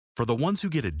For the ones who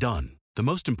get it done, the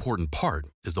most important part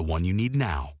is the one you need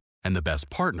now. And the best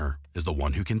partner is the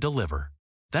one who can deliver.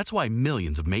 That's why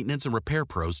millions of maintenance and repair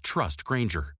pros trust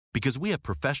Grainger, because we have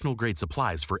professional-grade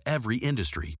supplies for every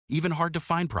industry, even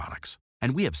hard-to-find products.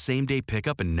 And we have same-day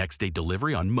pickup and next-day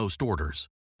delivery on most orders.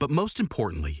 But most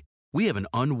importantly, we have an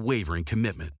unwavering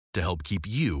commitment to help keep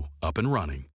you up and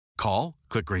running. Call,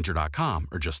 click Grainger.com,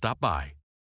 or just stop by.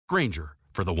 Grainger,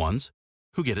 for the ones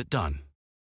who get it done.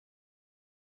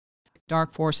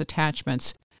 Dark force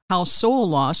attachments, how soul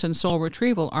loss and soul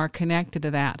retrieval are connected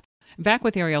to that. Back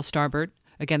with Arriale Starbird.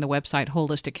 Again, the website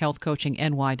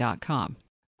holistichealthcoachingny.com.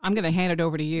 I'm going to hand it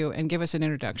over to you and give us an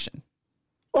introduction.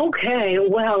 Okay,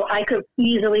 well, I could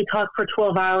easily talk for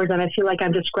 12 hours, and I feel like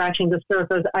I'm just scratching the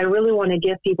surface. I really want to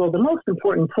give people the most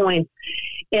important points,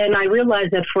 and I realize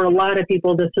that for a lot of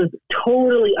people, this is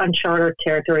totally uncharted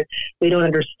territory. They don't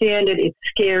understand it. It's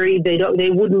scary. They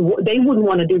wouldn't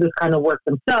want to do this kind of work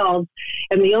themselves,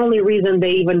 and the only reason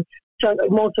they even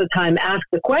most of the time ask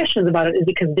the questions about it is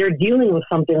because they're dealing with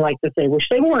something like this. They wish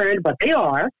they weren't, but they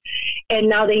are, and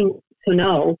now they need to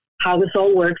know how this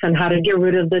all works and how to get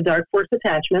rid of the dark force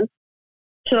attachments.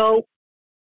 So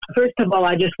first of all,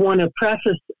 I just want to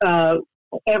preface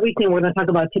everything we're going to talk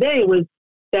about today with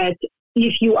that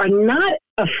if you are not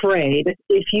afraid,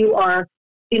 if you are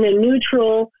in a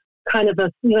neutral kind of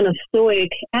even a stoic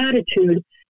attitude,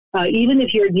 even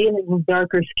if you're dealing with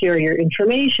darker, scarier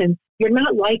information, you're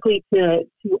not likely to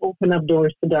open up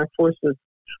doors to dark forces.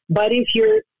 But if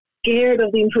you're scared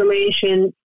of the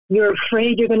information, you're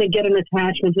afraid you're going to get an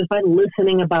attachment just by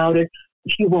listening about it,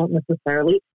 which you won't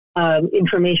necessarily.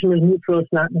 Information is neutral. It's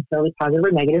not necessarily positive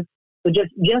or negative. So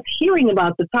just hearing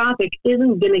about the topic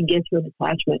isn't going to get you an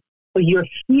attachment, but your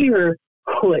fear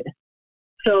could.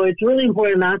 So it's really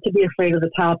important not to be afraid of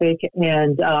the topic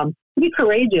and be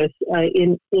courageous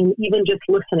in even just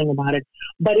listening about it.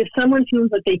 But if someone feels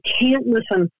that they can't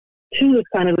listen to this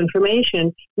kind of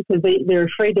information because they're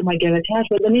afraid they might get an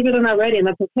attachment, then maybe they're not ready, and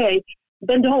that's okay.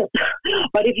 Then don't.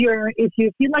 But if you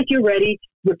feel like you're ready,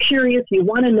 you're curious, you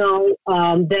want to know,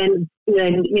 then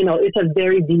it's a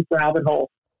very deep rabbit hole.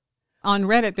 On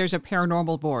Reddit, there's a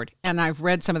paranormal board, and I've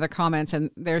read some of the comments, and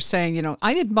they're saying,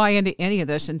 I didn't buy into any of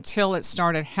this until it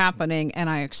started happening and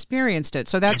I experienced it.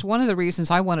 So that's one of the reasons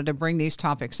I wanted to bring these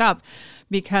topics up,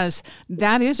 because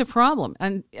that is a problem.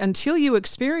 And until you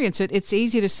experience it, it's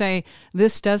easy to say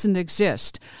this doesn't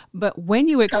exist. But when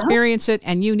you experience it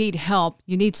and you need help,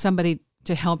 you need somebody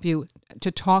to help you,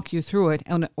 to talk you through it,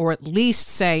 or at least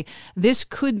say, this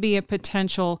could be a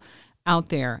potential out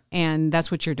there. And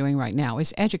that's what you're doing right now,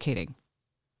 is educating.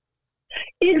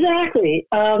 Exactly.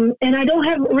 And I don't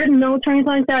have written notes or anything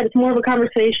like that. It's more of a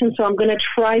conversation. So I'm going to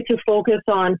try to focus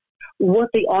on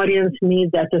what the audience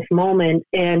needs at this moment.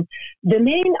 And the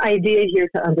main idea here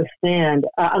to understand,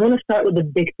 I'm going to start with the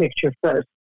big picture first,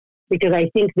 because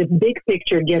I think the big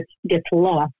picture gets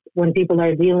lost when people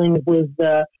are dealing with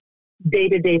the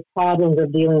day-to-day problems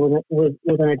of dealing with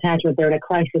an attachment. They're in a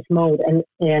crisis mode,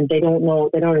 and they don't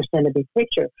understand the big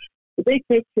picture. The big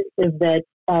picture is that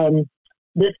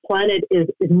this planet is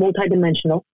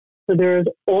multidimensional. So there's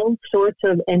all sorts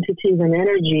of entities and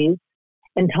energies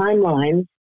and timelines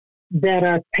that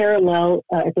are parallel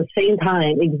at the same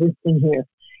time existing here.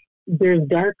 There's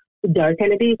dark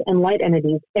entities and light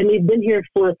entities, and they've been here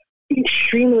for an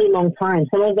extremely long time.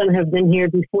 Some of them have been here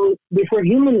before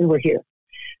humans were here.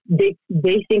 They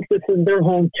think this is their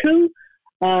home too.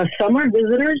 Some are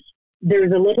visitors.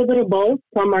 There's a little bit of both.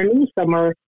 Some are new, some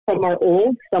are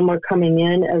old, some are coming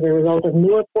in as a result of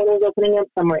newer portals opening up,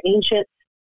 some are ancient,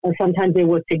 and sometimes they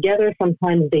work together,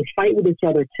 sometimes they fight with each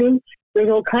other too. There's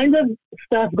all kinds of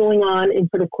stuff going on in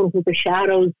sort of quote unquote the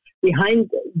shadows behind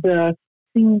the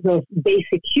scenes of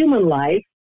basic human life.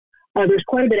 There's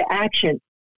quite a bit of action.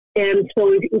 And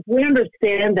so if we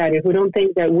understand that, if we don't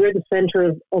think that we're the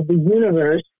center of the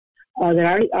universe,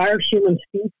 that our human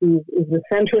species is the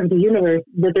center of the universe,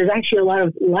 that there's actually a lot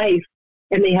of life,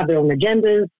 and they have their own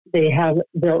agendas, they have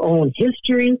their own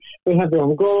history, they have their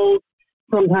own goals.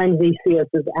 Sometimes they see us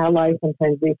as allies,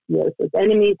 sometimes they see us as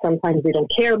enemies, sometimes they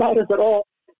don't care about us at all,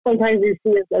 sometimes they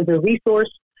see us as a resource,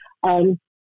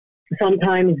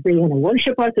 sometimes they want to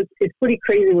worship us. It's pretty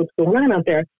crazy what's going on out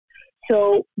there.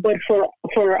 So, but for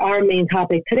our main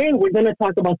topic today, we're going to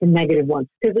talk about the negative ones,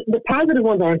 because the positive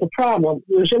ones aren't the problem.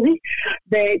 Usually,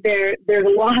 there's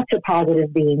lots of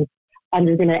positive beings. I'm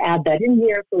just going to add that in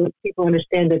here so that people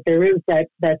understand that there is that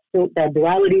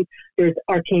duality. There's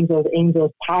archangels,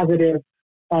 angels, positive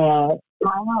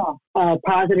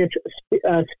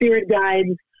spirit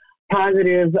guides,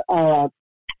 positive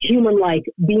human-like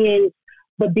beings.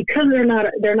 But because they're not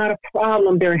a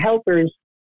problem, they're helpers.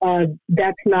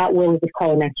 that's not what we would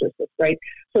call an exorcist, right?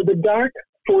 So the dark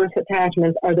force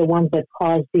attachments are the ones that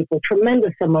cause people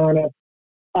tremendous amount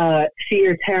of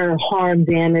fear, terror, harm,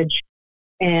 damage,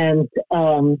 and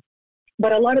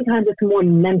but a lot of times it's more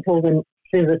mental than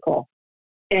physical,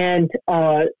 and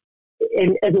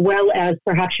as well as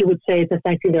perhaps you would say it's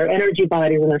affecting their energy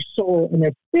bodies and their soul and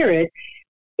their spirit,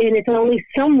 and it's only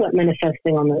somewhat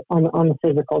manifesting on the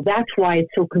physical. That's why it's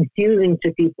so confusing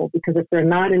to people, because if they're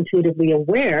not intuitively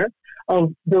aware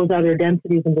of those other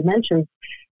densities and dimensions,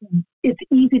 it's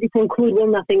easy to conclude, well,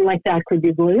 nothing like that could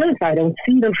be going on if I don't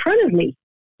see it in front of me.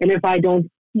 And if I don't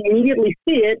immediately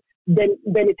see it, then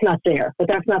it's not there. But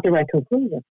that's not the right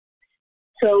conclusion.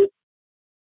 So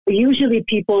usually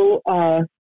people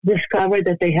discover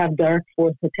that they have dark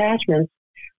force attachments.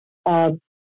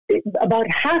 About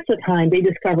half the time they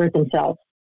discover it themselves.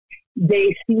 They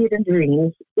see it in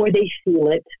dreams, or they feel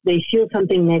it. They feel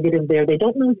something negative there. They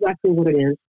don't know exactly what it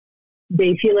is.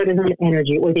 They feel it as an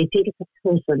energy, or they think it's a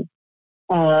person,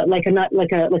 like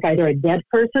either a dead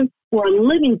person or a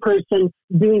living person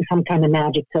doing some kind of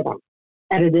magic to them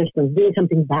at a distance, doing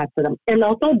something bad to them. And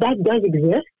although that does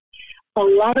exist, a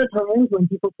lot of times when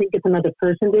people think it's another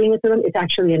person doing it to them, it's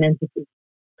actually an entity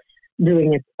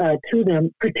doing it to them,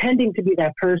 pretending to be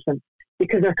that person,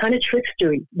 because they're kind of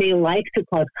trickstery. They like to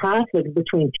cause conflict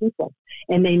between people,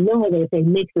 and they know that if they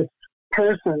make this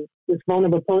person, this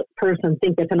vulnerable person,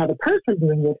 think that's another person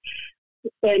doing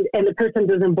it, and the person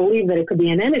doesn't believe that it could be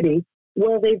an entity,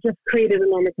 well, they've just created an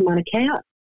enormous amount of chaos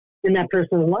in that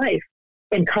person's life,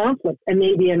 and conflict, and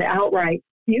maybe an outright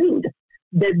feud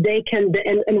that they can.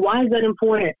 And why is that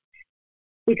important?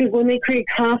 Because when they create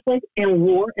conflict and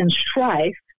war and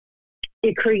strife,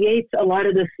 it creates a lot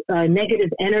of this negative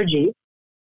energy.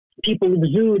 People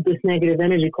exude this negative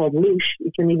energy called loosh.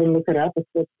 You can even look it up. It's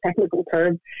a technical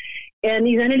term. And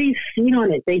these entities feed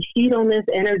on it. They feed on this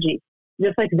energy,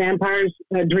 just like vampires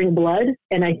drink blood.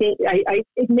 And I think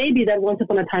it may be that once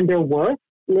upon a time there were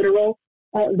literal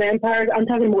vampires. I'm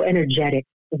talking more energetic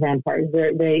vampires.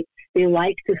 They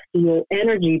like to steal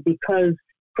energy because,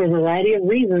 for a variety of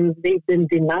reasons, they've been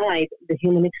denied the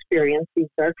human experience, these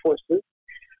dark forces,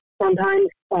 sometimes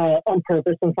on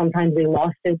purpose, and sometimes they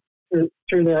lost it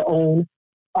through their own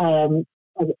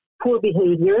poor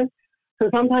behavior. So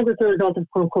sometimes it's a result of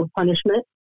quote-unquote punishment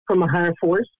from a higher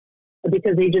force,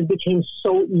 because they just became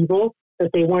so evil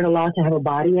that they weren't allowed to have a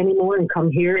body anymore and come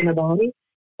here in a body.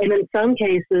 And in some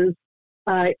cases,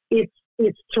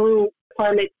 it's through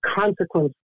karmic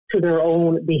consequence to their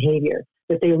own behavior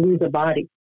that they lose a body.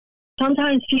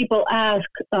 Sometimes people ask,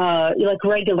 like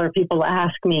regular people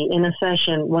ask me in a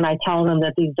session when I tell them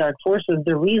that these dark forces,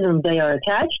 the reason they are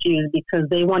attached to you is because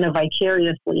they want to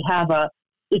vicariously have a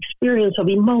experience of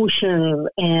emotion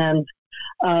and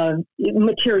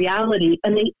materiality,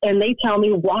 and they tell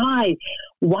me why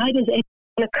does anyone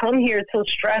want to come here? It's so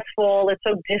stressful, it's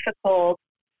so difficult.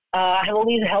 I have all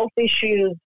these health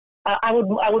issues. I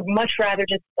would much rather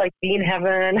just like be in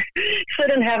heaven,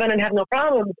 sit in heaven and have no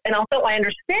problems. And although I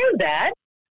understand that,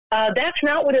 that's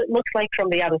not what it looks like from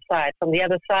the other side. From the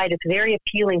other side, it's very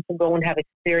appealing to go and have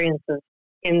experiences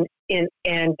and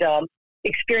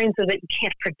experiences that you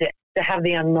can't predict, to have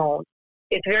the unknown.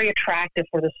 It's very attractive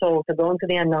for the soul to go into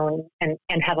the unknown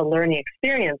and have a learning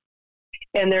experience.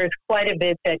 And there's quite a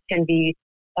bit that can be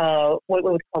what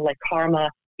we would call like karma.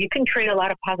 You can create a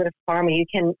lot of positive karma. You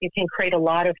can create a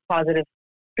lot of positive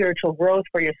spiritual growth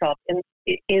for yourself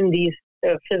in these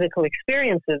physical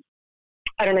experiences.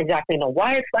 I don't exactly know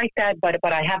why it's like that,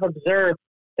 but I have observed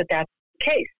that that's the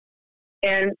case.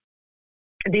 And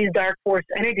these dark force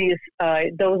entities,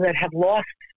 those that have lost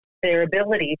their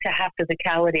ability to have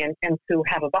physicality and to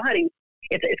have a body,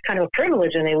 it's kind of a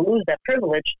privilege, and they lose that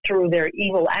privilege through their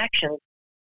evil actions.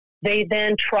 They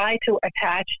then try to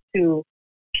attach to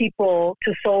people,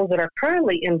 to souls that are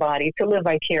currently in body, to live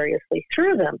vicariously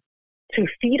through them, to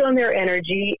feed on their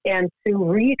energy and to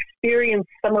re-experience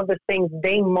some of the things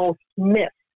they most miss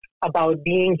about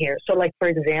being here. So like, for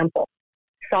example,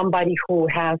 somebody who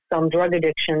has some drug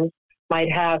addictions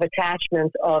might have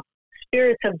attachments of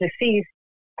spirits of deceased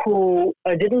who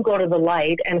didn't go to the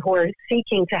light and who are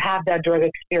seeking to have that drug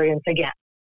experience again,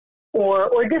 or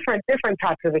different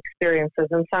types of experiences.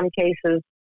 In some cases,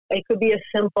 it could be as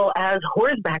simple as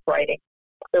horseback riding.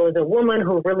 There was a woman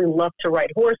who really loved to ride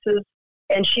horses,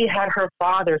 and she had her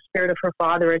father, spirit of her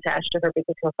father, attached to her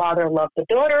because her father loved the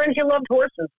daughter, and he loved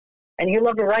horses, and he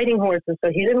loved riding horses. So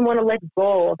he didn't want to let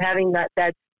go of having that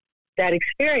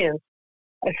experience.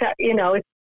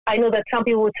 I know that some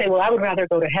people would say, "Well, I would rather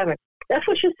go to heaven." That's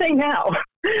what you say now.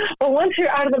 But once you're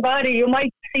out of the body, you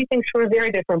might see things from a very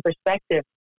different perspective.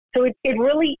 So it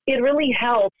really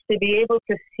helps to be able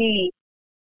to see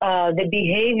the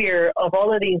behavior of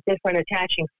all of these different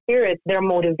attaching spirits, their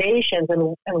motivations,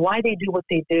 and why they do what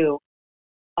they do,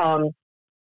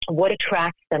 what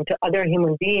attracts them to other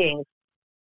human beings,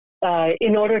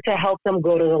 in order to help them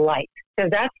go to the light. Because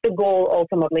that's the goal,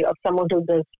 ultimately, of someone who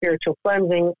does spiritual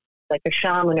cleansing, like a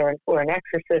shaman or an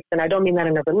exorcist. And I don't mean that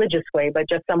in a religious way, but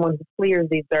just someone who clears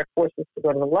these dark forces to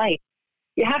go to the light.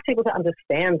 You have to be able to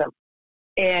understand them.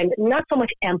 And not so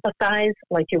much empathize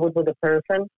like you would with a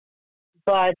person,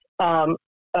 but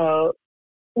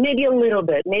maybe a little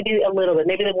bit. Maybe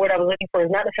the word I was looking for is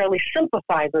not necessarily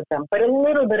sympathize with them, but a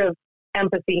little bit of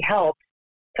empathy helps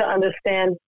to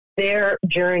understand their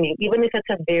journey, even if it's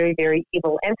a very, very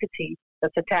evil entity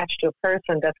that's attached to a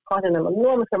person that's causing them an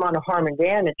enormous amount of harm and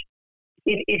damage.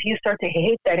 If you start to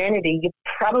hate that entity, you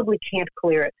probably can't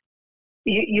clear it.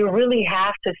 You really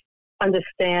have to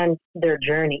understand their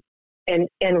journey and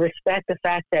respect the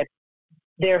fact that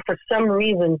for some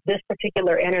reason, this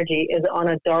particular energy is on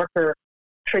a darker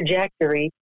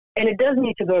trajectory, and it does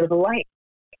need to go to the light.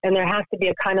 And there has to be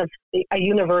a kind of a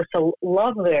universal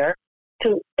love there,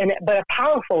 but a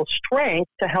powerful strength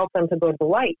to help them to go to the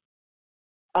light.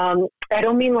 I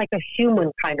don't mean like a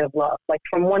human kind of love, like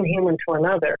from one human to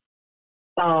another,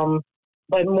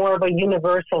 but more of a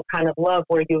universal kind of love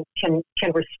where you can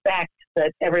respect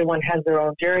that everyone has their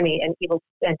own journey, and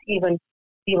even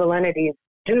evil entities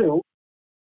do.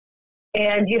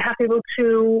 And you have to be able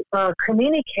to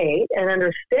communicate and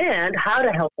understand how to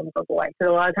help them go to the light.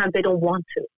 So a lot of times they don't want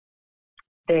to.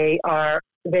 They are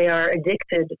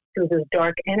addicted to this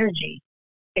dark energy,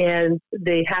 and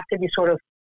they have to be sort of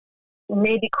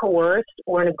maybe coerced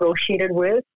or negotiated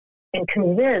with and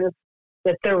convinced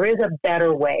that there is a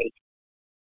better way.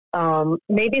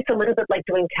 Maybe it's a little bit like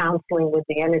doing counseling with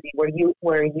the entity,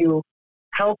 where you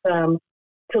help them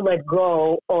to let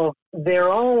go of their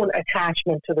own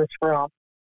attachment to this realm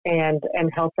and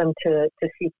help them to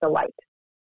seek the light.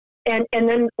 And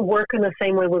then work in the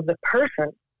same way with the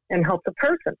person and help the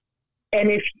person. And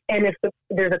if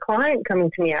there's a client coming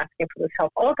to me asking for this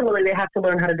help, ultimately they have to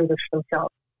learn how to do this for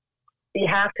themselves. They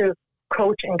have to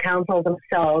coach and counsel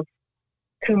themselves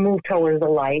to move towards the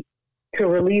light, to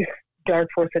release dark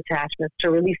force attachments,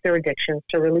 to release their addictions,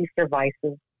 to release their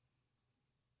vices.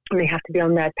 And they have to be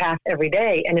on that path every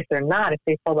day. And if they're not, if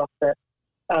they fall off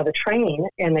the train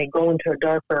and they go into a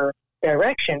darker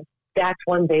direction, that's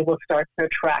when they will start to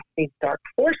attract these dark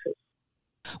forces.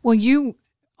 Well, you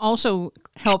also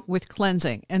help with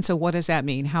cleansing. And so what does that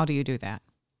mean? How do you do that?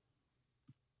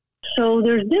 So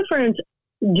there's different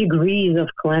degrees of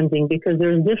cleansing, because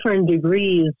there's different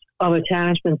degrees of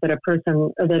attachments that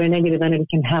a negative entity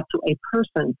can have to a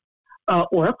person,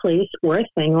 or a place, or a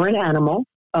thing, or an animal,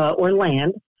 or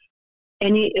land.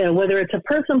 Whether it's a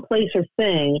person, place, or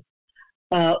thing,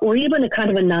 or even a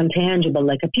kind of a non-tangible,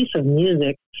 like a piece of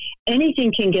music,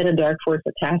 anything can get a dark force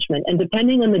attachment. And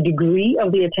depending on the degree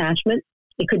of the attachment,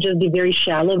 it could just be very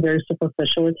shallow, very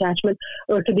superficial attachment,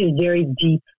 or it could be very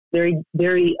deep, very,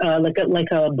 very like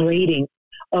a braiding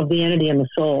of the entity and the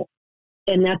soul.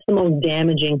 And that's the most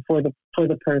damaging for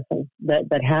the person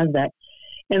that has that.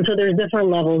 And so there's different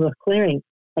levels of clearing.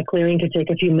 A clearing could take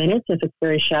a few minutes if it's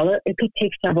very shallow. It could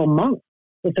take several months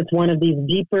if it's one of these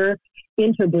deeper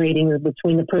interbreedings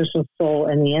between the person's soul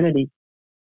and the entity.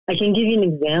 I can give you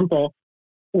an example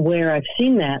where I've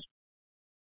seen that.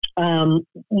 In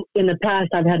the past,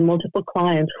 I've had multiple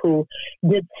clients who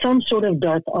did some sort of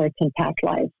dark arts in past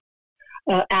lives,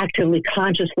 actively,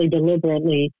 consciously,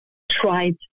 deliberately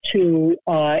tried to,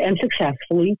 and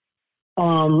successfully,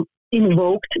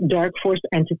 invoked dark force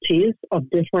entities of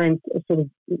different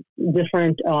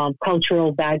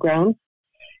cultural backgrounds,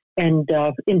 and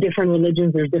in different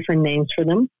religions, there's different names for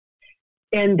them.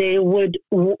 And they would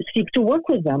seek to work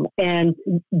with them and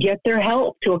get their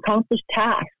help to accomplish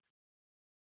tasks.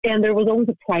 And there was always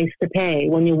a price to pay.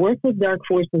 When you work with dark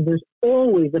forces, there's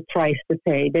always a price to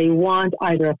pay. They want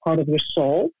either a part of your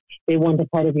soul, they want a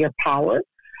part of your power,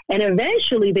 and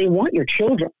eventually they want your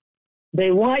children. They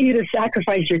want you to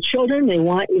sacrifice your children. They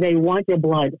want your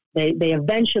blood. They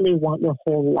eventually want your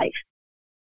whole life,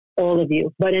 all of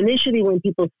you. But initially, when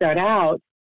people start out,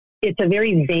 it's a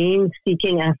very vain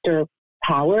seeking after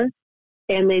power,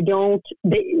 and they don't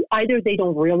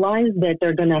realize that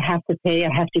they're going to have to pay a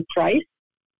hefty price,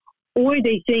 or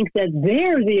they think that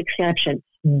they're the exception.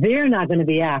 They're not going to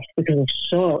be asked because they're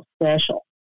so special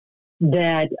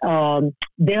that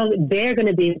they're going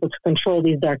to be able to control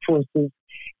these dark forces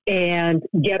and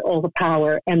get all the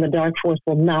power, and the dark force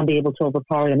will not be able to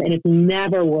overpower them. And it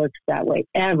never works that way,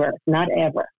 ever, not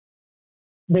ever.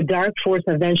 The dark force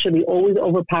eventually always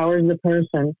overpowers the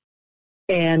person,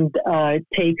 and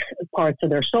takes parts of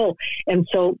their soul. And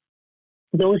so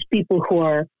those people who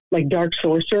are like dark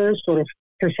sorcerers, sort of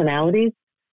personalities,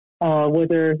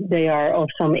 whether they are of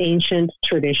some ancient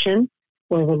tradition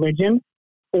or religion,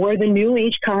 or the New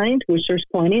Age kind, which there's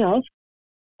plenty of,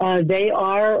 they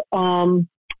are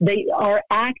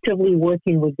actively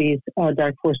working with these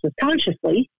dark forces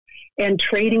consciously and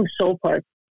trading soul parts.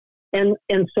 And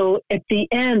so at the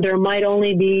end, there might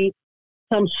only be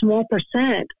some small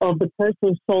percent of the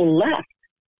person's soul left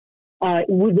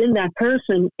within that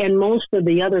person, and most of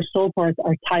the other soul parts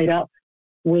are tied up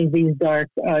with these dark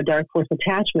force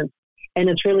attachments. And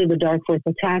it's really the dark force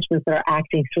attachments that are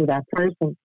acting through that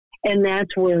person. And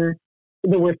that's where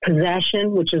the word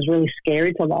possession, which is really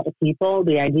scary to a lot of people,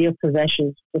 the idea of possession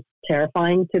is just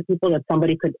terrifying to people, that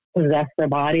somebody could possess their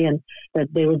body and that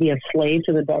they would be a slave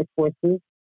to the dark forces.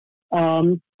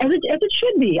 As it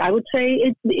should be. I would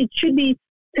say it should be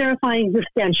terrifying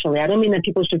existentially. I don't mean that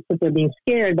people should sit there being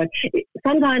scared, but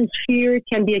sometimes fear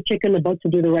can be a kick in the butt to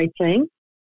do the right thing.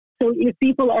 So if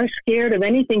people are scared of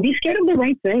anything, be scared of the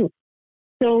right thing.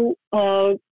 So,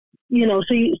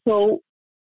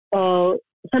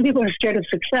 some people are scared of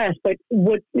success, but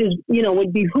what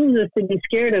behooves us to be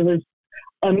scared of is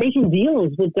making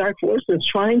deals with dark forces,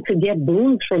 trying to get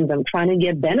boons from them, trying to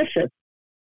get benefits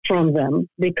from them,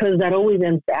 because that always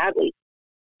ends badly.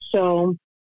 So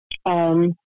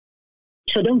don't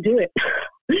do it.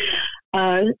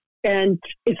 And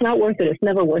it's not worth it. It's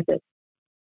never worth it.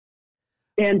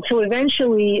 And so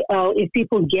eventually, if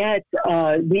people get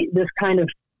this kind of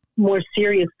more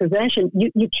serious possession,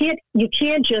 you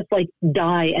can't just like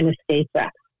die and escape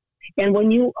that. And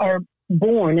when you are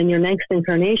born in your next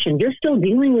incarnation, you're still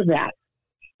dealing with that.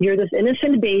 You're this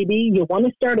innocent baby. You want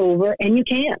to start over, and you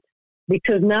can't,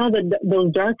 because now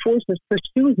those dark forces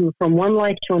pursue you from one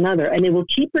life to another, and it will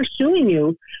keep pursuing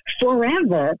you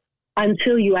forever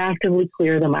until you actively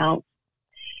clear them out.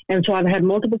 And so I've had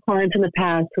multiple clients in the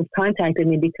past who've contacted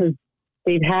me because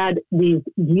they've had these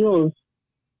deals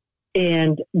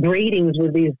and braidings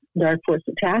with these dark force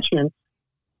attachments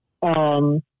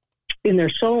in their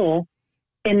soul,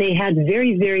 and they had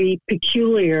very, very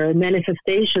peculiar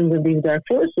manifestations of these dark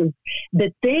forces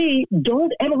that they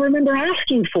don't ever remember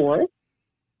asking for.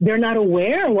 They're not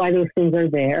aware of why those things are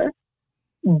there,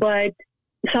 but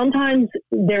sometimes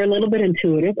they're a little bit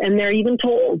intuitive, and they're even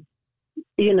told,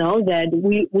 that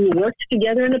we worked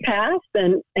together in the past,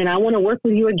 and I want to work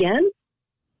with you again.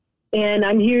 And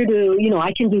I'm here to,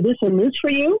 I can do this and this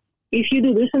for you if you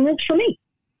do this and this for me.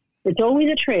 It's always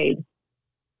a trade.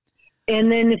 And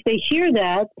then if they hear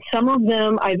that, some of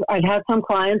them, I've had some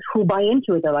clients who buy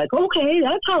into it. They're like, okay,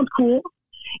 that sounds cool.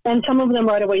 And some of them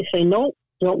right away say, nope,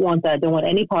 don't want that. Don't want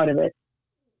any part of it.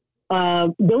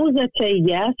 Those that say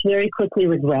yes very quickly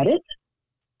regret it.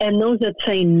 And those that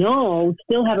say no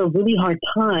still have a really hard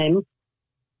time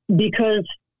because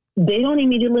they don't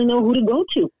immediately know who to go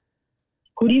to.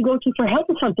 Who do you go to for help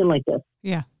with something like this?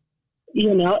 Yeah.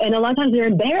 And a lot of times they're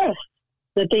embarrassed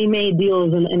that they made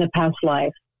deals in a past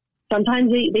life.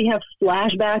 Sometimes they have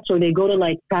flashbacks, or they go to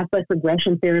like past life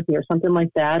regression therapy or something like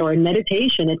that, or in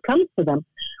meditation, it comes to them.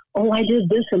 Oh, I did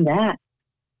this and that.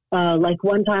 Like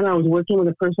one time I was working with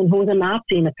a person who was a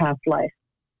Nazi in a past life.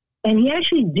 And he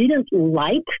actually didn't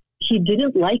like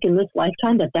in this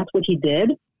lifetime that that's what he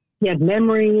did. He had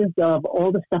memories of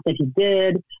all the stuff that he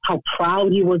did, how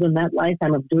proud he was in that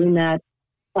lifetime of doing that,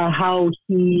 how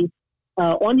he,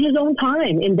 on his own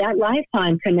time, in that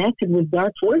lifetime, connected with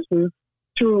dark forces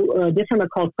through different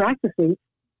occult practices,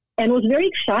 and was very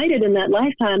excited in that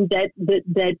lifetime that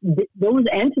those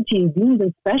entities deemed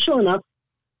him special enough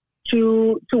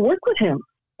to work with him.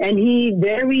 And he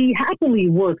very happily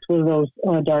worked with those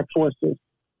dark forces.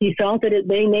 He felt that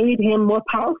they made him more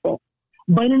powerful.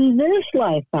 But in this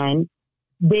lifetime,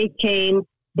 they came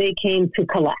to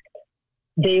collect.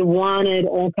 They wanted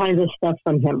all kinds of stuff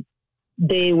from him.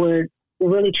 They were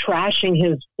really trashing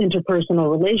his interpersonal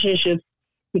relationships.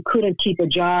 He couldn't keep a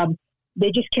job.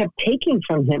 They just kept taking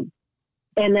from him.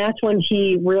 And that's when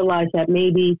he realized that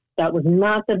maybe that was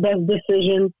not the best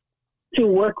decision to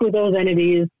work with those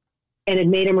entities. And it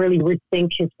made him really rethink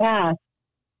his past.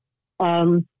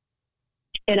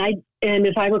 And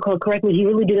if I recall correctly, he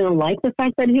really didn't like the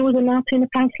fact that he was a Nazi in a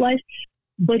past life,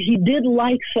 but he did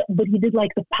like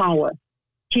the power.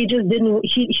 He just didn't.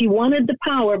 He wanted the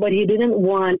power, but he didn't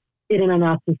want it in a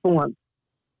Nazi form.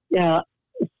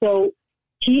 So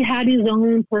he had his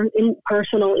own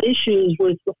personal issues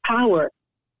with the power,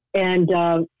 and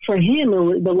for him,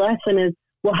 the lesson is,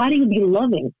 well, how do you be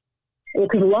loving?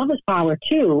 Because love is power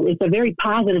too. It's a very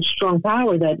positive, strong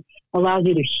power that allows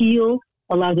you to heal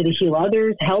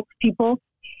others, help people.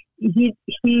 he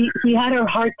had a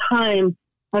hard time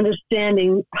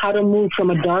understanding how to move from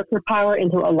a darker power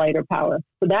into a lighter power.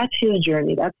 So that's his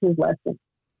journey. That's his lesson.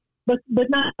 But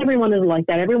not everyone is like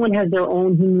that. Everyone has their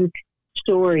own unique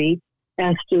story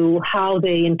as to how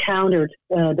they encountered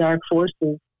dark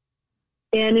forces.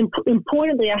 And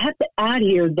importantly, I have to add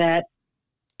here that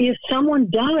if someone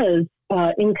does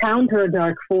encounter a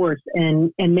dark force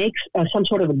and makes some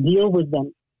sort of a deal with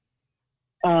them,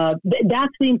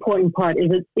 that's the important part.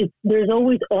 There's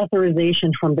always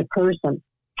authorization from the person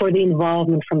for the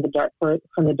involvement from the dark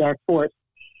force.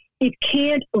 It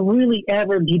can't really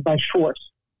ever be by force.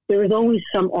 There is always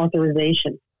some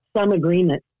authorization, some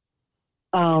agreement,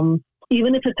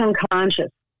 even if it's unconscious.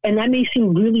 And that may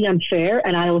seem really unfair,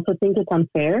 and I also think it's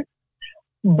unfair.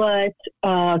 But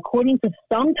according to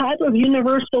some type of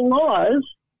universal laws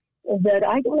that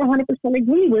I don't 100%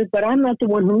 agree with, but I'm not the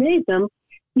one who made them,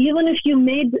 even if you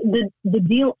made the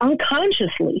deal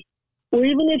unconsciously, or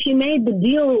even if you made the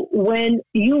deal when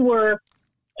you were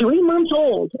 3 months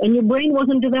old and your brain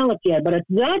wasn't developed yet, but at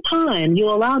that time you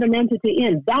allowed an entity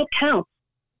in, that counts.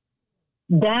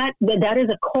 That is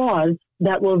a cause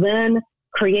that will then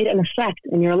create an effect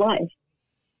in your life.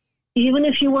 Even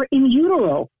if you were in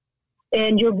utero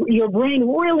and your brain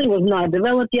really was not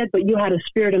developed yet, but you had a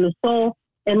spirit and a soul,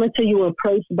 and let's say you were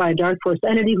approached by a dark force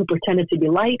entity who pretended to be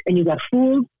light and you got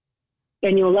fooled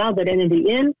and you allowed that entity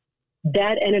in,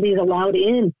 that entity is allowed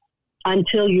in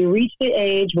until you reach the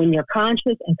age when you're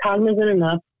conscious and cognizant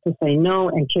enough to say no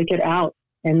and kick it out.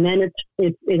 And then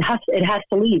it has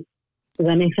to leave. Does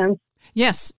that make sense?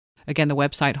 Yes. Again, the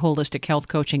website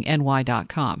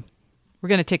holistichealthcoachingny.com. We're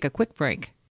going to take a quick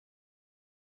break.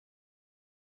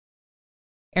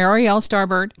 Arriale,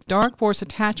 Starbird, dark force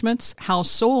attachments, how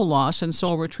soul loss and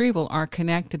soul retrieval are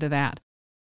connected to that.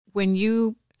 When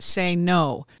you say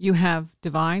no, you have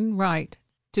divine right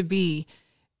to be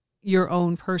your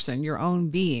own person, your own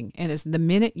being. And it's the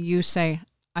minute you say,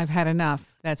 I've had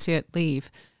enough, that's it,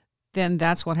 leave, then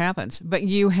that's what happens. But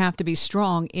you have to be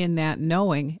strong in that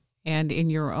knowing and in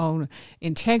your own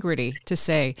integrity to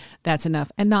say that's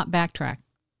enough and not backtrack.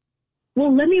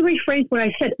 Well, let me rephrase what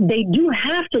I said. They do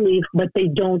have to leave, but they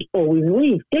don't always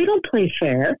leave. They don't play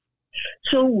fair.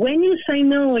 So when you say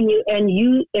no and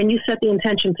you set the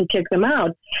intention to kick them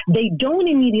out, they don't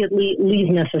immediately leave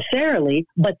necessarily,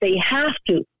 but they have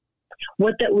to.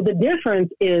 What the difference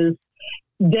is,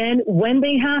 then when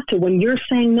they have to, when you're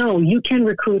saying no, you can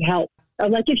recruit help.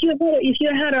 Like if you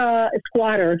had a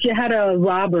squatter, if you had a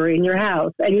robber in your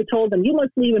house and you told them you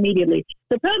must leave immediately,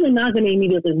 they're probably not going to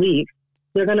immediately leave.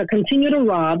 They're going to continue to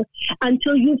rob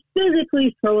until you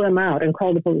physically throw them out and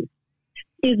call the police.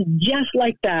 It's just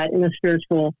like that in the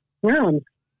spiritual realm.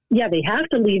 Yeah, they have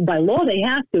to leave by law. They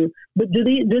have to, but do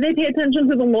they pay attention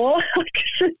to the law?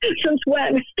 Since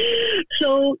when?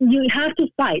 So you have to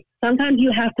fight. Sometimes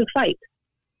you have to fight.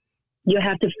 You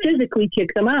have to physically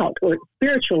kick them out, or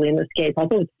spiritually in this case.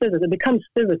 Although it's physical, it becomes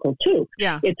physical too.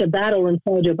 Yeah, it's a battle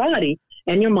inside your body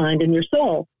and your mind and your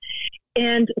soul.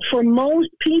 And for most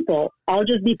people, I'll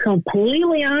just be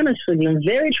completely honest with you and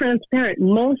very transparent.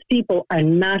 Most people are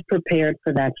not prepared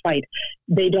for that fight.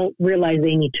 They don't realize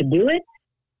they need to do it.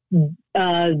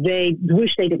 They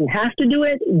wish they didn't have to do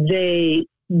it. They,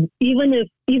 even if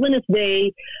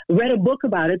they read a book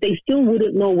about it, they still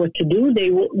wouldn't know what to do.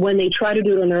 When they try to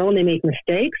do it on their own, they make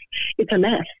mistakes. It's a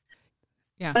mess.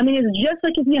 Yeah. I mean, it's just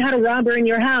like if you had a robber in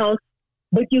your house,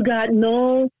 but you got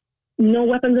no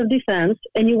weapons of defense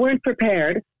and you weren't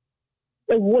prepared.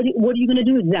 What are you going to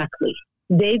do exactly?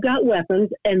 They've got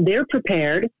weapons and they're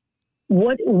prepared.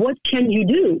 What can you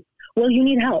do? Well, you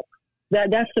need help.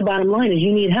 That's the bottom line, is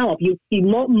you need help.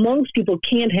 Most people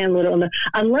can't handle it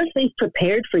unless they've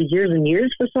prepared for years and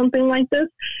years for something like this.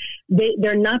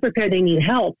 They're not prepared. They need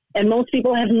help, and most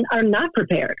people are not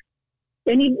prepared.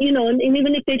 And and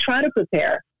even if they try to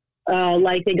prepare,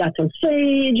 like they got some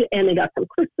sage and they got some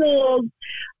crystals.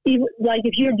 Even, like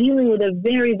if you're dealing with a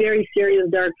very, very serious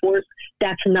dark force,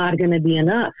 that's not going to be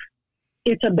enough.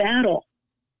 It's a battle,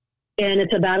 and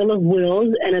it's a battle of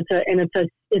wills, and it's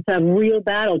a real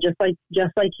battle, just like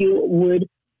you would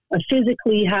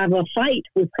physically have a fight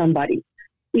with somebody.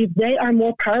 If they are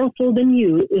more powerful than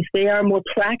you, if they are more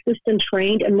practiced and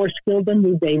trained and more skilled than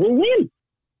you, they will win.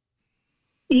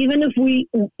 Even if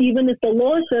the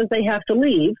law says they have to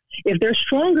leave, if they're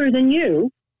stronger than you,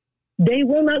 they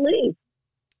will not leave.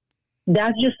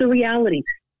 That's just the reality.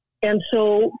 And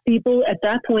so people at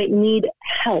that point need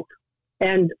help.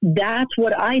 And that's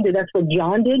what I did. That's what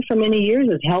John did for many years,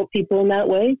 is help people in that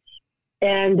way.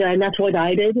 And that's what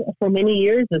I did for many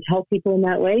years, is help people in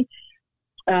that way.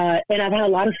 And I've had a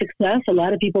lot of success. A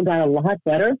lot of people got a lot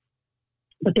better.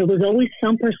 But there was always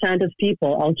some percent of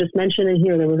people, I'll just mention it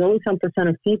here, there was always some percent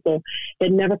of people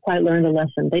that never quite learned the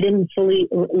lesson. They didn't fully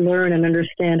learn and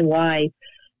understand why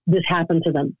this happened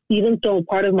to them. Even though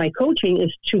part of my coaching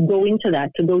is to go into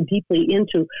that, to go deeply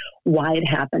into why it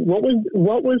happened.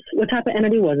 What type of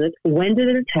entity was it? When did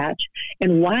it attach?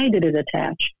 And why did it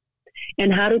attach?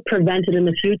 And how to prevent it in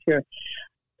the future.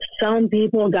 Some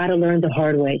people got to learn the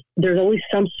hard way. There's always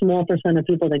some small percent of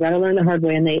people that got to learn the hard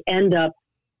way, and they end up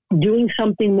doing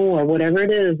something more, whatever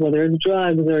it is, whether it's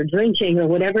drugs or drinking or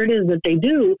whatever it is that they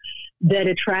do that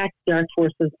attracts dark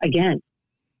forces again.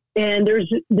 And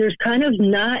there's kind of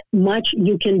not much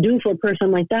you can do for a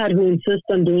person like that who insists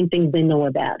on doing things they know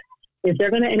are bad. If they're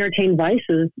going to entertain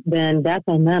vices, then that's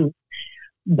on them.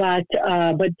 But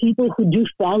people who do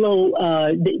follow,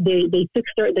 they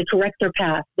correct their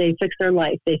path, they fix their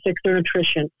life, they fix their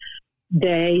nutrition,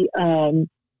 they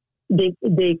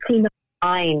clean up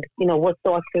mind, what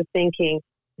thoughts they're thinking.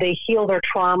 They heal their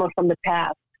trauma from the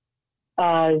past.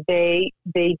 They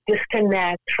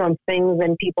disconnect from things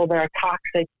and people that are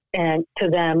toxic and to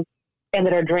them and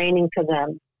that are draining to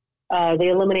them. They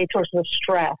eliminate sources of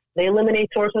stress. They eliminate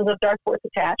sources of dark force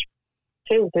attachment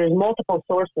too. There's multiple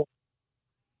sources.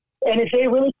 And if they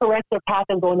really correct their path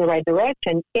and go in the right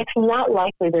direction, it's not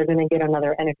likely they're going to get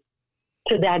another entity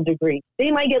to that degree. They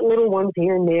might get little ones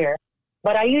here and there.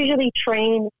 But I usually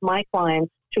train my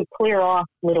clients to clear off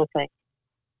little things.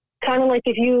 Kind of like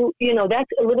if that's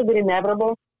a little bit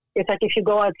inevitable. It's like if you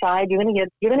go outside, you're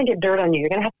gonna get dirt on you. You're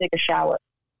gonna have to take a shower.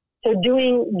 So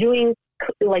doing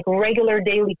like regular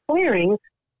daily clearings,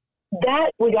 that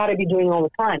we got to be doing all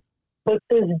the time. But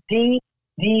this deep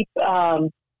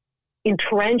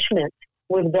entrenchment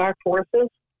with dark forces,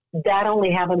 that only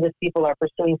happens if people are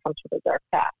pursuing some sort of dark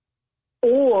path,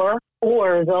 or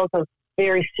results of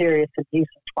very serious abuse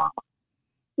and trauma,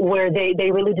 where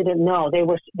they really didn't know. They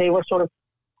were sort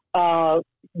of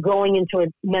going into a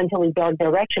mentally dark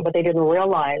direction, but they didn't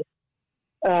realize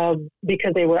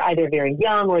because they were either very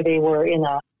young or they were in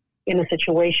a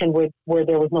situation where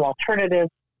there was no alternative.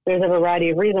 There's a variety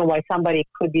of reasons why somebody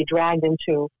could be dragged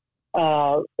into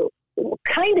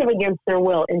kind of against their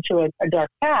will into a dark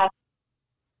path,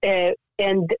 and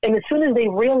as soon as they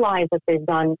realize that they've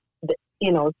gone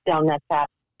down that path,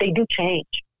 they do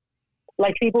change.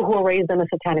 Like people who were raised in a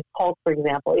satanic cult, for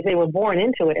example, if they were born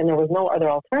into it and there was no other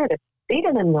alternative, they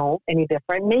didn't know any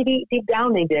different. Maybe deep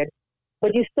down they did,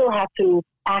 but you still have to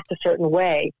act a certain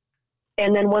way.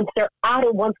 And then once they're out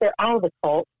of the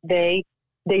cult, they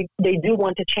do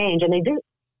want to change, and they do.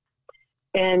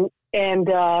 And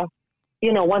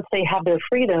once they have their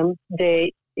freedom,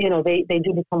 they do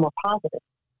become more positive.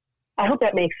 I hope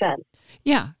that makes sense.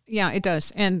 Yeah, it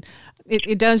does. And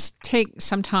it does take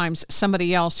sometimes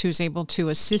somebody else who's able to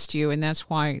assist you, and that's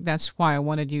why I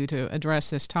wanted you to address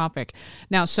this topic.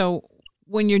 Now, so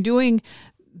when you're doing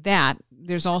that,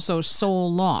 there's also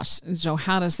soul loss. So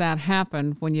how does that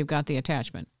happen when you've got the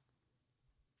attachment?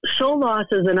 Soul loss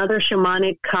is another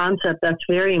shamanic concept that's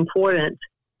very important.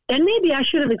 And maybe I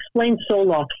should have explained soul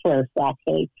loss first,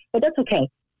 actually, but that's okay.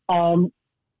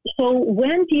 So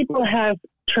when people have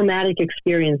traumatic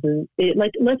experiences,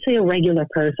 let's say a regular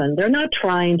person, they're not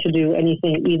trying to do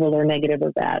anything evil or negative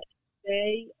or bad.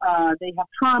 They have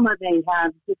trauma, they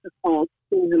have difficult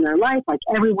things in their life, like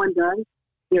everyone does.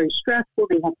 Very stressful,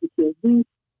 they have PTSD.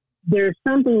 There's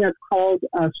something that's called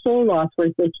soul loss, where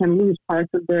they can lose parts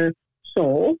of their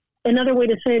soul. Another way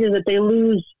to say it is that they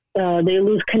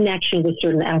lose connection with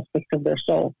certain aspects of their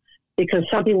soul. Because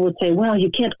some people would say, well, you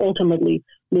can't ultimately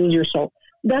lose your soul.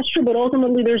 That's true, but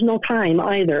ultimately there's no time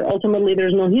either. Ultimately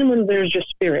there's no humans, there's just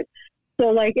spirit. So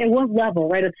like at what level,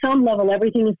 right? At some level,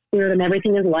 everything is spirit and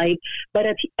everything is light. But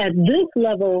at this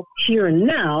level here and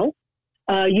now,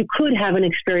 you could have an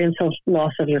experience of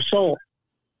loss of your soul,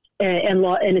 and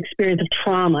an experience of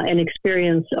trauma, an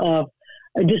experience of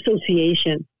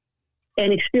dissociation,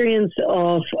 an experience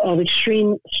of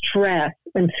extreme stress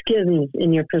and schisms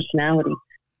in your personality.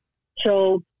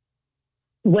 So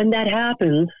when that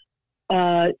happens,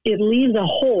 it leaves a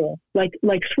hole, like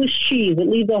Swiss cheese. It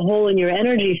leaves a hole in your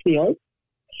energy field,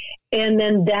 and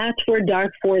then that's where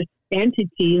dark force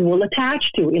entities will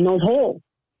attach to, in those holes.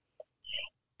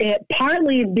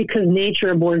 Partly because nature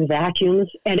abhors vacuums,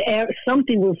 and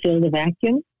something will fill the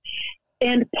vacuum,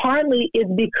 and partly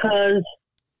it's because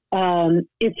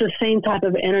it's the same type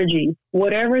of energy.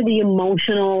 Whatever the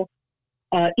emotional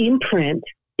imprint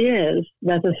is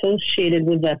that's associated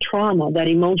with that trauma, that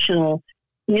emotional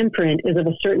imprint is of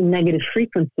a certain negative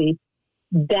frequency,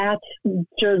 that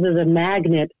serves as a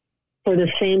magnet for the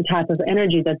same type of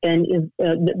energy that then is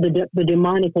the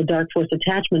demonic or dark force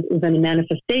attachment is then a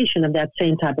manifestation of that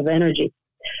same type of energy.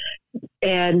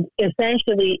 And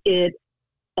essentially it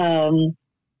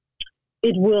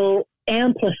will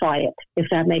amplify it, if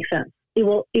that makes sense. It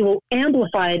will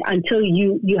amplify it until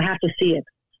you have to see it.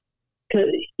 'Cause,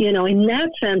 you know, in that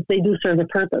sense, they do serve a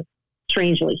purpose,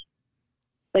 strangely.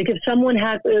 Like if someone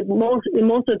has, most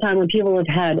of the time when people have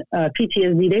had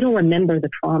PTSD, they don't remember the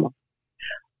trauma.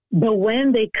 But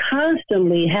when they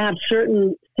constantly have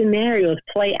certain scenarios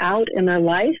play out in their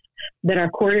life that are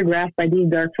choreographed by these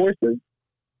dark forces,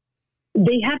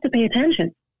 they have to pay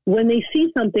attention. When they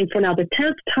see something for now the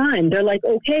 10th time, they're like,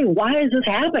 okay, why is this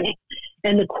happening?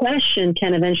 And the question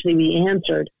can eventually be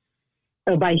answered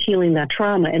by healing that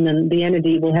trauma, and then the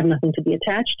entity will have nothing to be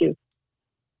attached to.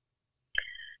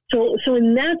 So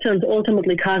in that sense,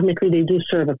 ultimately, cosmically, they do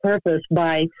serve a purpose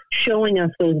by showing us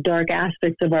those dark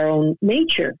aspects of our own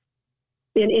nature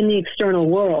in the external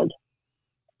world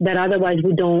that otherwise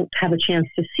we don't have a chance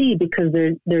to see because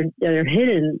they're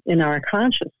hidden in our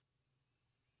conscious,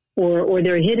 or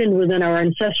they're hidden within our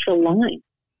ancestral line.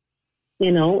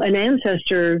 You know, an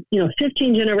ancestor,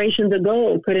 15 generations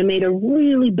ago could have made a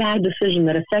really bad decision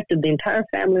that affected the entire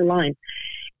family line.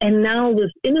 And now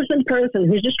this innocent person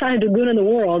who's just trying to do good in the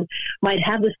world might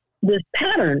have this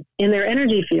pattern in their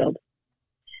energy field.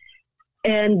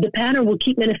 And the pattern will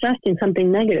keep manifesting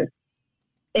something negative.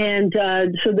 And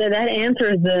so that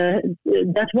answers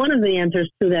that's one of the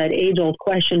answers to that age-old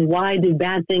question, why do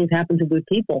bad things happen to good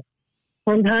people?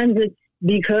 Sometimes it's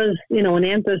because, an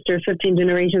ancestor 15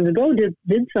 generations ago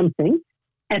did something.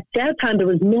 At that time, there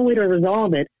was no way to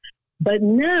resolve it. But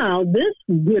now this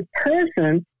good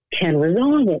person can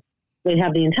resolve it. They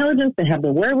have the intelligence, they have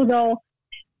the wherewithal,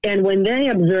 and when they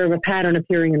observe a pattern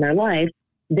appearing in their life,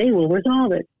 they will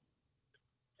resolve it.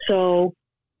 So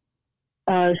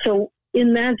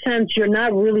in that sense, you're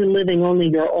not really living only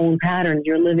your own patterns.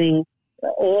 You're living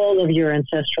all of your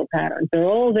ancestral patterns. They're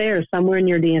all there somewhere in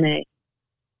your DNA.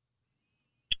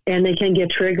 And they can get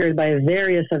triggered by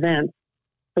various events.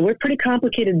 So we're pretty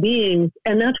complicated beings,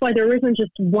 and that's why there isn't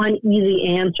just one easy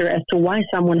answer as to why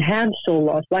someone had soul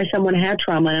loss, why someone had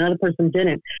trauma and another person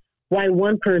didn't, why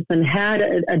one person had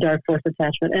a dark force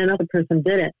attachment and another person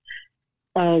didn't.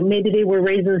 Maybe they were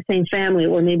raised in the same family,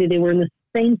 or maybe they were in the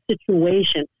same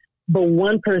situation, but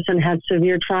one person had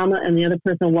severe trauma and the other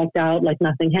person walked out like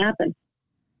nothing happened.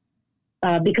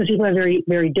 Because people are very,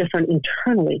 very different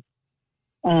internally.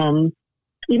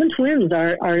 Even twins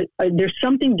are there's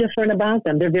something different about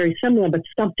them. They're very similar, but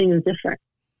something is different.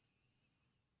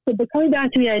 So, but coming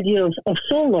back to the idea of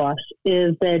soul loss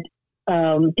is that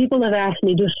people have asked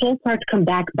me, do soul parts come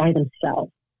back by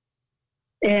themselves?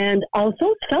 And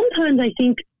also, sometimes I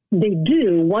think they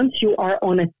do once you are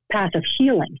on a path of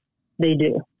healing. They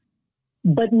do.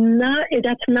 But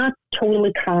that's not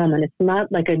totally common. It's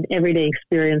not like an everyday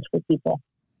experience for people.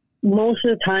 Most of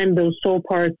the time, those soul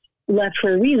parts left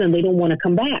for a reason. They don't want to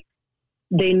come back.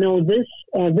 They know this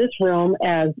realm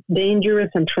as dangerous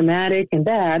and traumatic and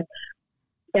bad,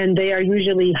 and they are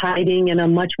usually hiding in a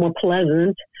much more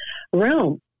pleasant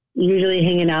realm, usually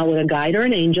hanging out with a guide or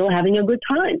an angel, having a good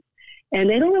time. And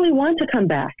they don't really want to come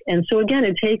back. And so again,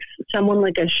 it takes someone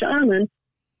like a shaman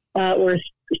or a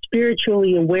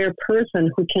spiritually aware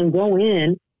person who can go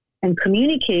in and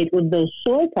communicate with those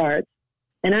soul parts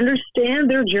and understand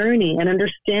their journey and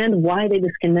understand why they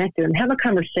disconnected and have a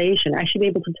conversation, actually be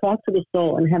able to talk to the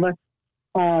soul and have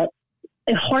a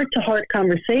heart-to-heart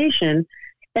conversation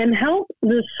and help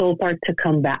the soul part to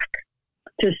come back,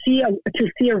 to see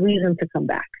a reason to come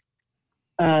back.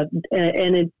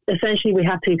 Essentially we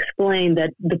have to explain that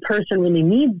the person really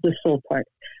needs the soul part,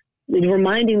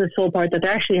 reminding the soul part that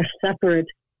they're actually a separate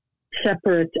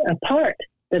part,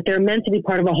 that they're meant to be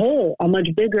part of a whole, a much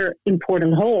bigger,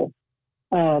 important whole.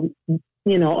 Of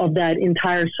that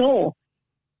entire soul.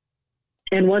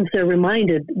 And once they're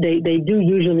reminded, they do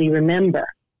usually remember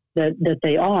that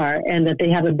they are, and that they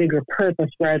have a bigger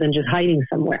purpose rather than just hiding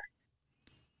somewhere.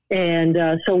 And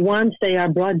so once they are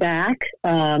brought back,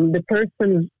 the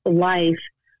person's life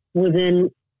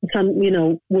within 2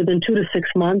 to 6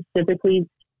 months typically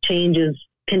can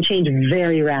change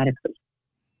very radically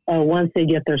once they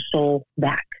get their soul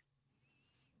back.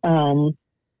 And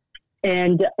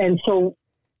so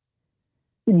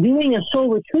doing a soul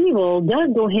retrieval does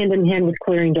go hand in hand with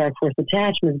clearing dark force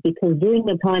attachments, because during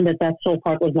the time that soul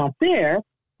part was not there,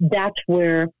 that's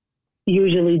where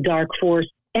usually dark force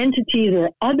entities or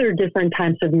other different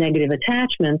types of negative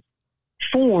attachments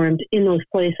formed in those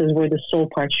places where the soul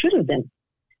part should have been.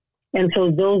 And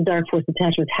so those dark force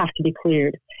attachments have to be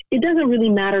cleared. It doesn't really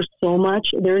matter so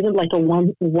much. There isn't like a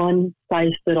one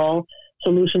size fit all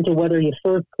solution to whether you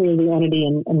first clear the entity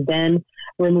and then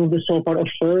remove the soul part, or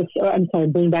first,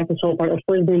 bring back the soul part, or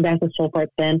first bring back the soul part,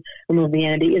 then remove the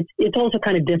entity. It's also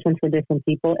kind of different for different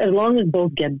people, as long as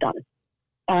both get done.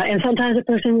 And sometimes a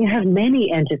person can have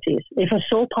many entities. If a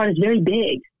soul part is very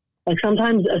big, like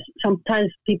sometimes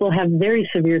people have very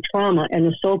severe trauma, and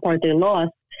the soul part they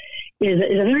lost is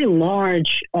a very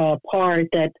large part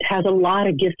that has a lot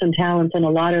of gifts and talents and a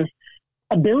lot of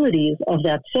abilities of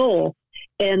that soul.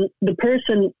 And the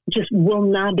person just will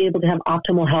not be able to have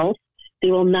optimal health.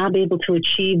 They will not be able to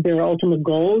achieve their ultimate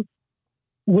goals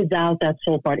without that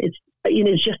soul part.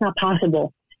 It's just not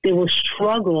possible. They will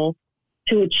struggle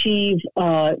to achieve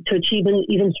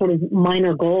even sort of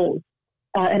minor goals.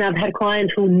 And I've had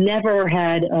clients who never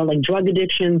had like drug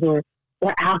addictions or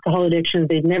alcohol addictions.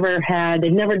 They've never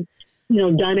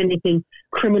done anything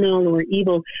criminal or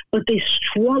evil, but they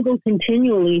struggle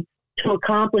continually to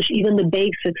accomplish even the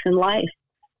basics in life.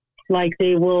 Like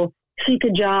they will seek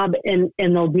a job and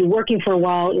they'll be working for a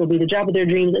while. It'll be the job of their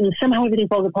dreams, and then somehow everything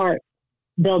falls apart.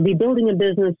 They'll be building a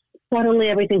business. Suddenly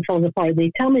everything falls apart.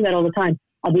 They tell me that all the time.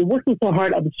 I'll be working so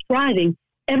hard. I'll be striving.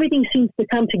 Everything seems to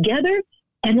come together,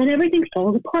 and then everything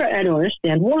falls apart. I don't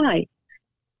understand why.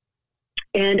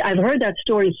 And I've heard that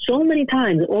story so many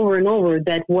times over and over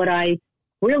that what I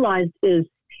realized is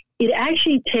it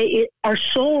actually our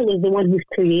soul is the one who's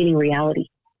creating reality.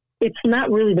 It's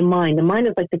not really the mind. The mind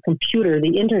is like the computer,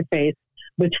 the interface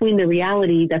between the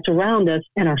reality that's around us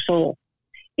and our soul.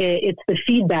 It's the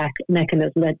feedback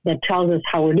mechanism that tells us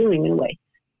how we're doing in a way.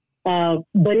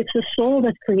 But it's the soul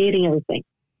that's creating everything.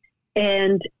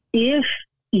 And if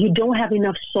you don't have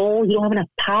enough soul, you don't have enough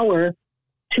power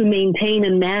to maintain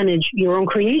and manage your own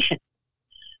creation.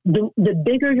 The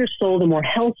bigger your soul, the more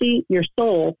healthy your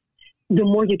soul, the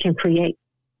more you can create.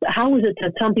 How is it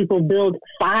that some people build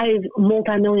 5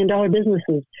 multi-million-dollar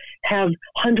businesses, have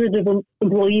hundreds of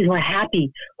employees who are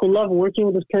happy, who love working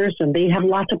with this person? They have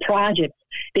lots of projects.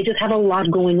 They just have a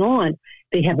lot going on.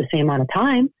 They have the same amount of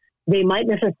time. They might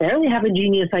necessarily have a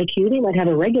genius IQ. They might have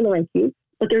a regular IQ,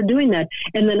 but they're doing that.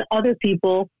 And then other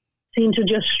people seem to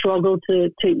just struggle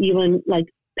to even like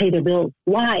pay their bills.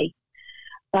 Why?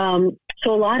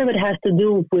 So a lot of it has to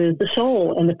do with the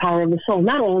soul and the power of the soul.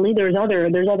 Not only there's other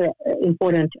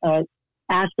important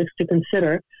aspects to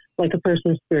consider, like a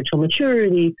person's spiritual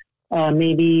maturity,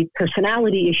 maybe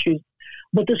personality issues,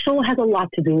 but the soul has a lot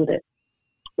to do with it,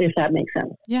 if that makes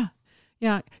sense. Yeah.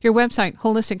 Yeah. Your website,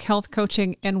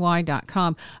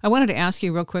 holistichealthcoachingny.com. I wanted to ask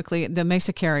you real quickly, the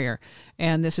Mesa Carrier,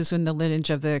 and this is in the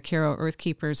lineage of the Quero Earth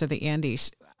Keepers of the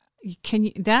Andes.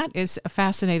 That is a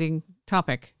fascinating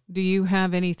topic. Do you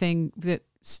have anything that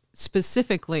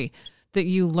specifically that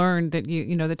you learned that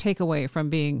the takeaway from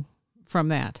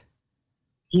that?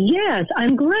 Yes,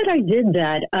 I'm glad I did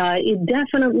that. It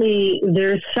definitely,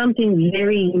 there's something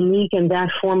very unique in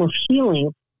that form of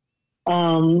healing.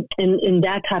 In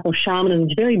that type of shamanism.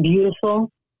 It's very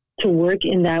beautiful to work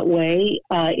in that way.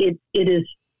 It's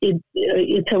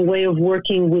a way of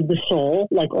working with the soul,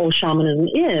 like all shamanism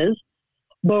is,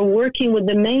 but working with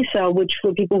the mesa, which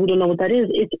for people who don't know what that is,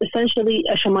 it's essentially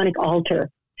a shamanic altar.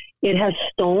 It has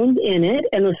stones in it,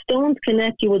 and the stones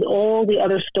connect you with all the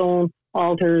other stone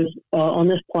altars on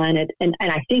this planet, and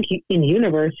I think in the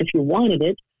universe, if you wanted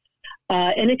it,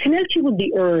 and it connects you with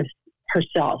the earth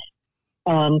herself.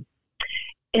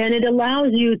 And it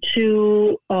allows you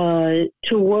to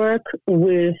work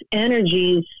with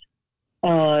energies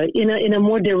in a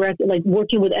more direct, like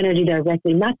working with energy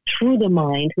directly, not through the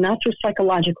mind, not through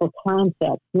psychological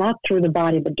concepts, not through the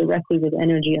body, but directly with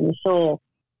energy and the soul.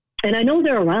 And I know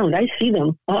they're around. I see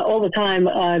them all the time.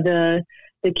 The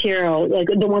Quero, like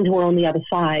the ones who are on the other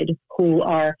side, who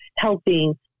are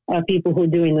helping people who are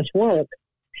doing this work.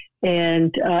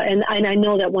 And I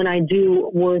know that when I do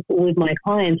work with my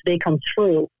clients, they come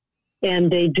through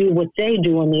and they do what they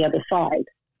do on the other side.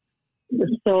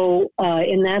 So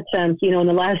in that sense, in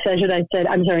the last session, in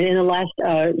the last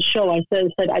show, I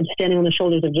said I'm standing on the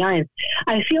shoulders of giants.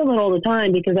 I feel that all the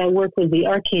time because I work with the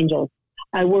archangels.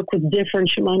 I work with different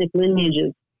shamanic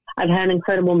lineages. I've had an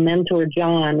incredible mentor,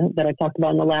 John, that I talked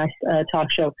about in the last talk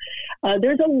show.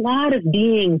 There's a lot of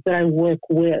beings that I work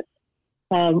with.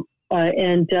 And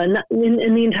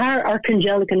in the entire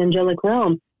archangelic and angelic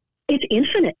realm, it's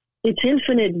infinite. It's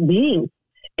infinite beings.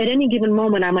 At any given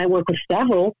moment, I might work with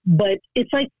several, but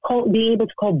it's like being able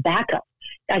to call backup.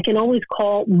 I can always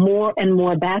call more and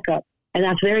more backup, and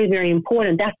that's very, very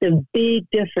important. That's the big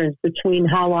difference between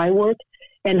how I work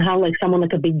and how like someone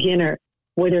like a beginner,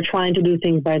 where they're trying to do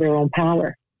things by their own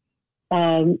power.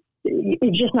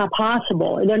 It's just not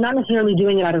possible. And they're not necessarily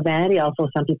doing it out of vanity, although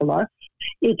some people are.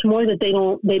 It's more that they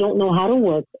don't know how to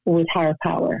work with higher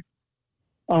power.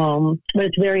 but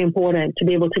it's very important to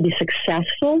be able to be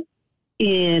successful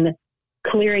in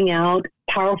clearing out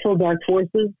powerful dark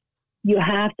forces. You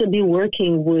have to be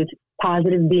working with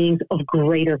positive beings of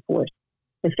greater force,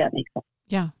 if that makes sense.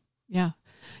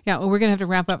 Yeah, well, we're going to have to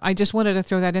wrap up. I just wanted to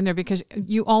throw that in there because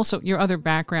you also, your other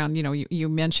background, you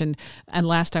mentioned, and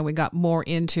last time we got more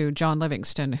into John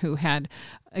Livingston, who had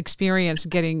experience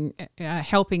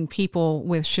helping people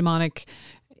with shamanic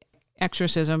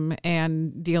exorcism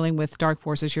and dealing with dark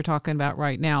forces you're talking about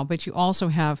right now. But you also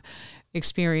have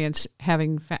experience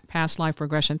having past life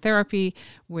regression therapy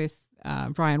with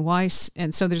Brian Weiss.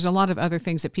 And so there's a lot of other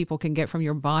things that people can get from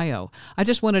your bio. I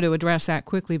just wanted to address that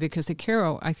quickly because the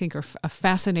Kero, I think, are a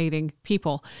fascinating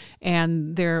people,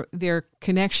 and their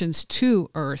connections to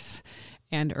Earth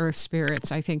and Earth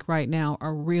spirits, I think right now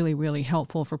are really, really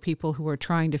helpful for people who are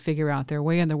trying to figure out their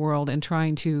way in the world and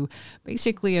trying to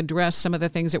basically address some of the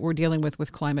things that we're dealing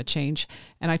with climate change.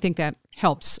 And I think that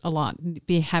helps a lot,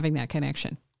 having that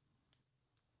connection.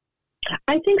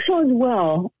 I think so as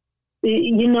well.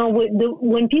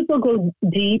 When people go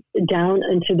deep down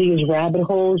into these rabbit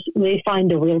holes, they find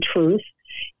the real truth.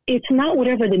 It's not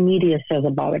whatever the media says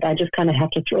about it. I just kind of have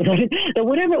to throw that in. But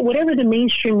whatever the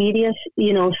mainstream media,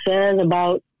 says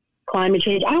about climate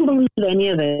change, I don't believe any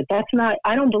of it. I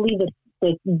don't believe that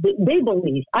they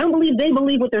believe. I don't believe they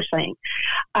believe what they're saying.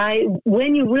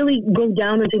 When you really go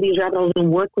down into these rabbit holes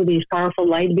and work with these powerful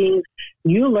light beings,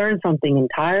 you learn something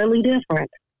entirely different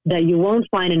that you won't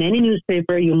find in any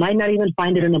newspaper. You might not even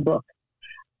find it in a book.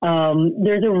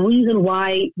 There's a reason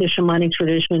why the shamanic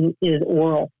tradition is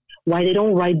oral, why they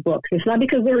don't write books. It's not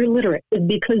because they're illiterate. It's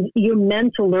because you're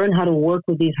meant to learn how to work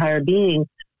with these higher beings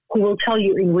who will tell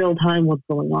you in real time what's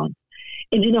going on.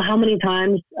 And you know how many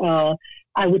times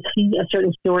I would see a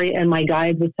certain story and my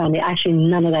guide would tell me, actually,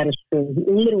 none of that is true.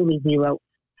 Literally zero.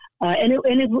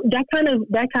 That kind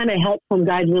of help from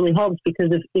guides really helps,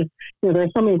 because if there are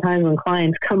so many times when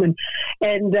clients come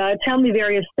and tell me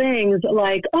various things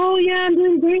like, oh yeah, I'm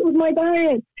doing great with my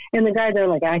diet, and the guides are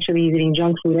like, actually he's eating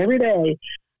junk food every day,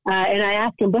 and I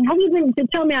ask him, but have you been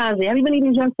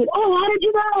eating junk food? Oh, how did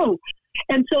you know?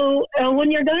 And so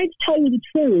when your guides tell you the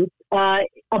truth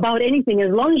about anything, as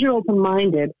long as you're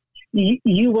open-minded,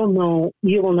 you will know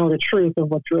the truth of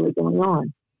what's really going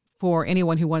on. For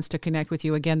anyone who wants to connect with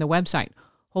you, again, the website,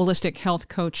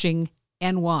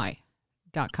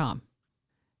 holistichealthcoachingny.com.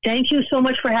 Thank you so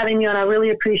much for having me on. I really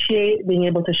appreciate being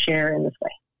able to share in this way.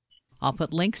 I'll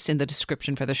put links in the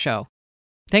description for the show.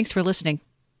 Thanks for listening.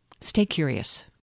 Stay curious.